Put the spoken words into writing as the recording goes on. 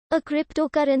A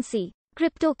cryptocurrency.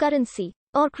 Cryptocurrency,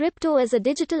 or crypto, is a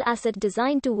digital asset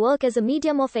designed to work as a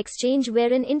medium of exchange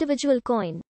wherein individual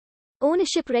coin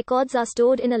ownership records are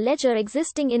stored in a ledger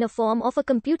existing in a form of a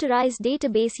computerized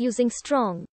database using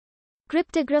strong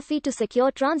cryptography to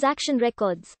secure transaction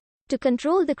records, to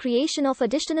control the creation of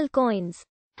additional coins,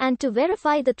 and to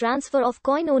verify the transfer of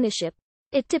coin ownership.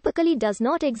 It typically does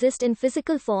not exist in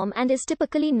physical form and is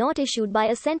typically not issued by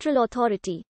a central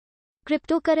authority.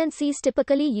 Cryptocurrencies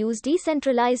typically use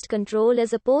decentralized control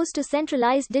as opposed to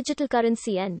centralized digital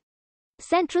currency and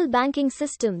central banking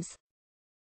systems.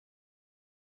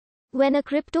 When a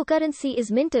cryptocurrency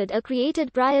is minted or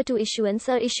created prior to issuance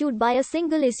or issued by a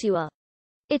single issuer,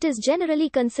 it is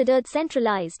generally considered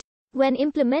centralized. When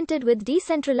implemented with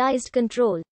decentralized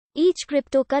control, each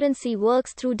cryptocurrency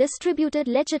works through distributed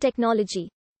ledger technology,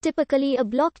 typically a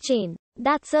blockchain,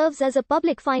 that serves as a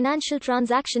public financial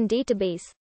transaction database.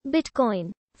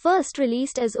 Bitcoin, first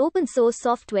released as open-source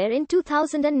software in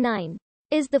 2009,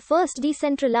 is the first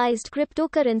decentralized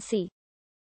cryptocurrency.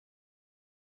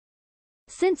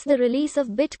 Since the release of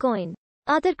Bitcoin,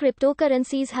 other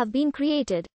cryptocurrencies have been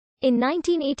created. In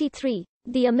 1983,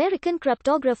 the American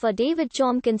cryptographer David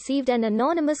Chaum conceived an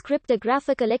anonymous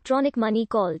cryptographic electronic money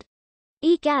called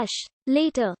eCash.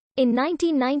 Later, in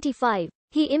 1995,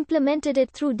 he implemented it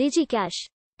through DigiCash,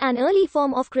 an early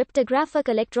form of cryptographic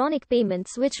electronic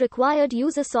payments which required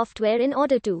user software in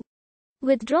order to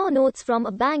withdraw notes from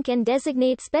a bank and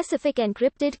designate specific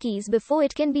encrypted keys before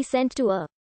it can be sent to a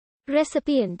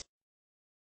recipient.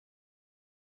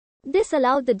 This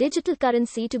allowed the digital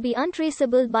currency to be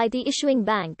untraceable by the issuing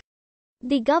bank,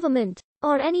 the government,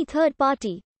 or any third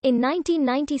party. In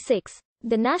 1996,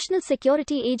 the National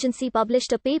Security Agency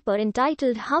published a paper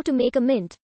entitled How to Make a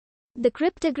Mint: The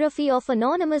Cryptography of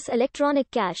Anonymous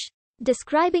Electronic Cash,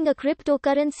 describing a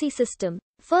cryptocurrency system,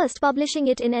 first publishing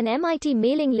it in an MIT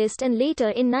mailing list and later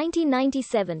in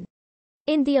 1997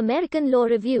 in the American Law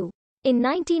Review. In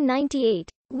 1998,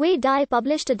 Wei Dai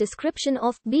published a description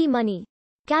of B-money,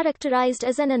 characterized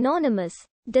as an anonymous,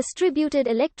 distributed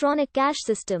electronic cash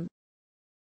system.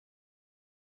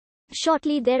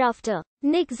 Shortly thereafter,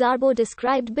 Nick Szabo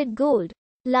described BitGold.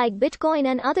 Like Bitcoin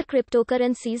and other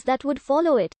cryptocurrencies that would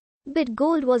follow it,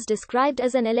 BitGold was described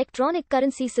as an electronic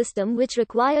currency system which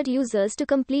required users to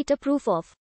complete a proof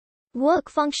of work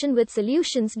function with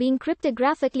solutions being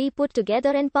cryptographically put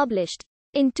together and published.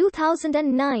 In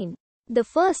 2009, the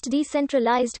first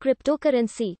decentralized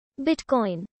cryptocurrency,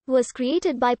 Bitcoin, was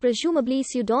created by presumably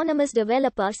pseudonymous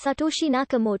developer Satoshi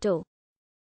Nakamoto.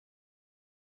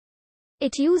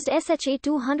 It used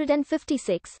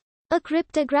SHA-256, a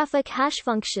cryptographic hash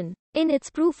function, in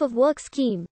its proof-of-work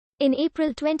scheme. In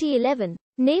April 2011,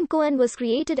 Namecoin was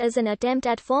created as an attempt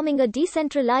at forming a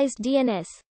decentralized DNS,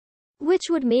 which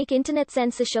would make internet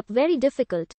censorship very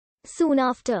difficult. Soon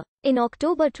after, in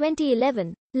October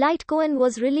 2011, Litecoin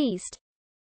was released.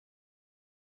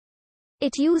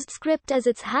 It used script as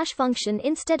its hash function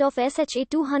instead of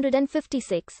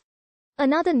SHA-256.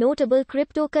 Another notable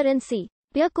cryptocurrency,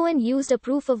 Peercoin, used a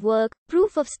proof-of-work,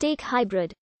 proof-of-stake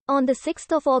hybrid. On the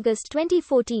 6th of August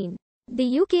 2014,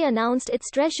 the UK announced its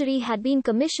Treasury had been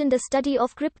commissioned a study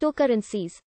of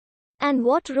cryptocurrencies and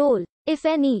what role, if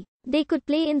any, they could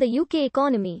play in the UK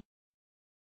economy.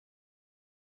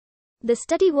 The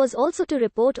study was also to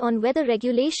report on whether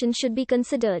regulation should be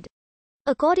considered.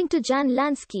 According to Jan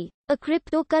Lansky, a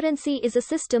cryptocurrency is a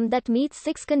system that meets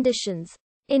 6 conditions.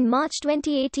 In March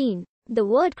 2018, the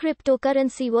word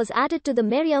cryptocurrency was added to the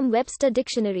Merriam-Webster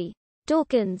dictionary.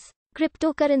 Tokens,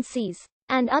 cryptocurrencies,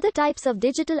 and other types of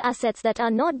digital assets that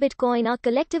are not Bitcoin are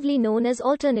collectively known as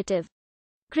alternative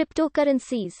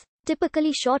cryptocurrencies,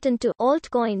 typically shortened to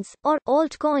altcoins or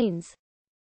altcoins.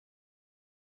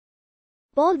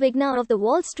 Paul Wigner of the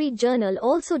Wall Street Journal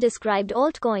also described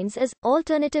altcoins as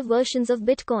alternative versions of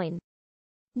Bitcoin.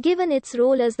 Given its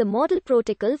role as the model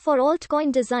protocol for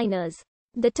altcoin designers,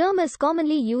 the term is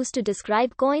commonly used to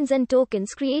describe coins and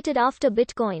tokens created after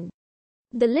Bitcoin.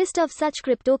 The list of such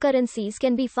cryptocurrencies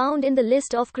can be found in the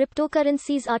List of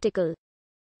Cryptocurrencies article.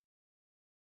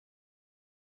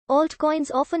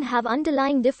 Altcoins often have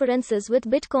underlying differences with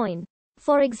Bitcoin.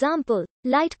 For example,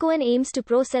 Litecoin aims to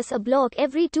process a block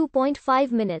every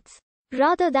 2.5 minutes,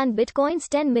 rather than Bitcoin's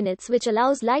 10 minutes, which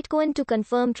allows Litecoin to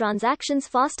confirm transactions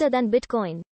faster than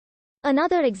Bitcoin.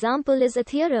 Another example is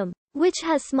Ethereum, which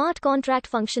has smart contract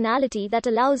functionality that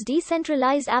allows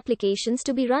decentralized applications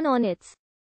to be run on its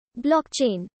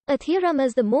blockchain. Ethereum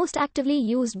is the most actively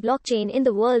used blockchain in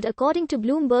the world according to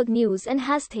Bloomberg News and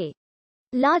has the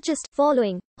largest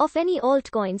following of any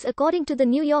altcoins according to the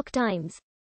New York Times.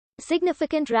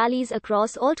 Significant rallies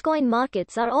across altcoin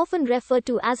markets are often referred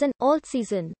to as an alt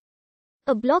season.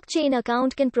 A blockchain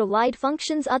account can provide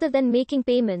functions other than making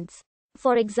payments.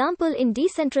 For example, in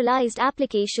decentralized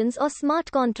applications or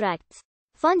smart contracts.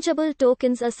 Fungible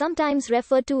tokens are sometimes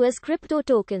referred to as crypto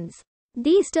tokens.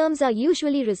 These terms are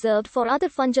usually reserved for other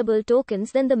fungible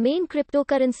tokens than the main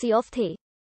cryptocurrency of the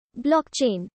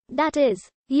blockchain. That is,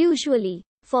 usually,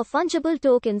 for fungible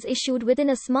tokens issued within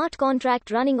a smart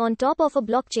contract running on top of a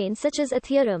blockchain such as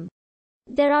Ethereum.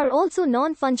 There are also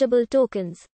non-fungible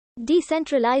tokens.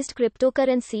 Decentralized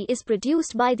cryptocurrency is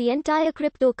produced by the entire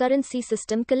cryptocurrency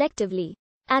system collectively,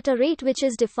 at a rate which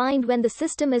is defined when the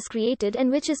system is created and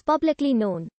which is publicly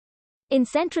known. In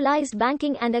centralized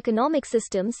banking and economic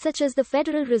systems such as the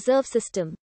Federal Reserve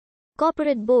System,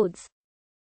 corporate boards,